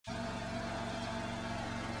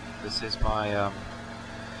This is my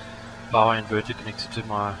power inverter connected to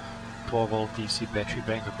my 12 volt DC battery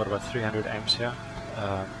bank. I've got about 300 amps here,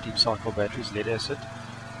 deep cycle batteries, lead acid,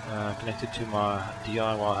 connected to my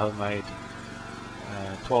DIY homemade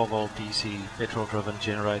 12 volt DC petrol driven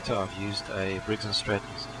generator. I've used a Briggs &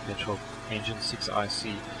 Stratton's petrol engine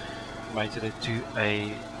 6IC, mated it to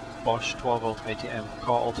a Bosch 12 volt 80 amp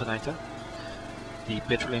car alternator. The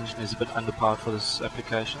petrol engine is a bit underpowered for this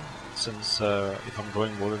application, since if I'm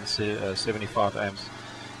drawing more than 75 amps,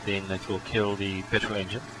 then it will kill the petrol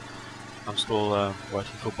engine. I'm still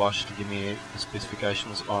waiting for Bosch to give me the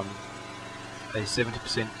specifications on a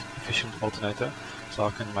 70% efficient alternator, so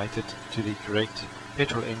I can mate it to the correct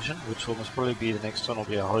petrol engine, which will most probably be the next one. Will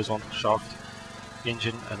be a horizontal shaft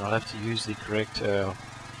engine, and I'll have to use the correct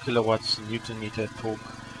kilowatts, Newton meter, torque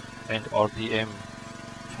and RPM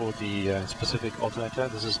for the specific alternator.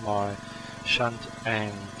 This is my shunt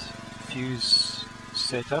and fuse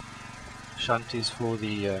setup. Shunt is for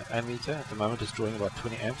the ammeter. At the moment it's drawing about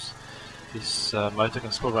 20 amps. This motor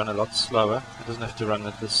can still run a lot slower. It doesn't have to run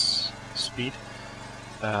at this speed.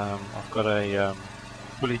 I've got a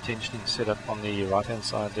pulley tensioning setup on the right hand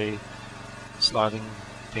side there, sliding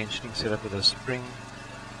tensioning setup with a spring,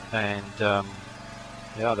 and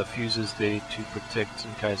yeah, the fuse is there to protect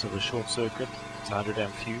in case of a short circuit. It's a 100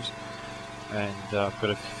 amp fuse, and I've got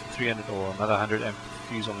a 300 or another 100 amp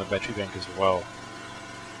fuse on the battery bank as well.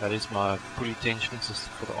 That is my pulley tensioning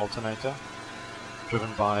system for the alternator, driven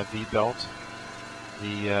by a V-belt.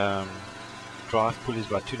 The drive pulley is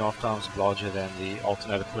about 2.5 times larger than the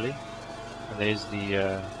alternator pulley, and there's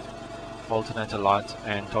the alternator light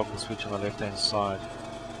and toggle switch on the left hand side.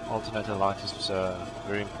 Alternator light is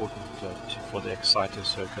very important for the exciter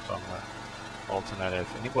circuit on the alternator.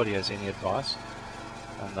 If anybody has any advice,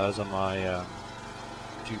 and those are my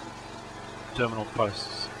two terminal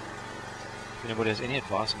posts. If anybody has any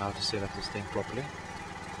advice on how to set up this thing properly,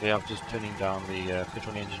 yeah, I'm just turning down the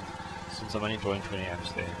petrol engine, since I'm only drawing 20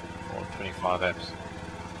 amps there, or 25 amps.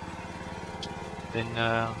 Then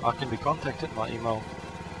I can be contacted. My email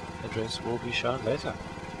address will be shown later.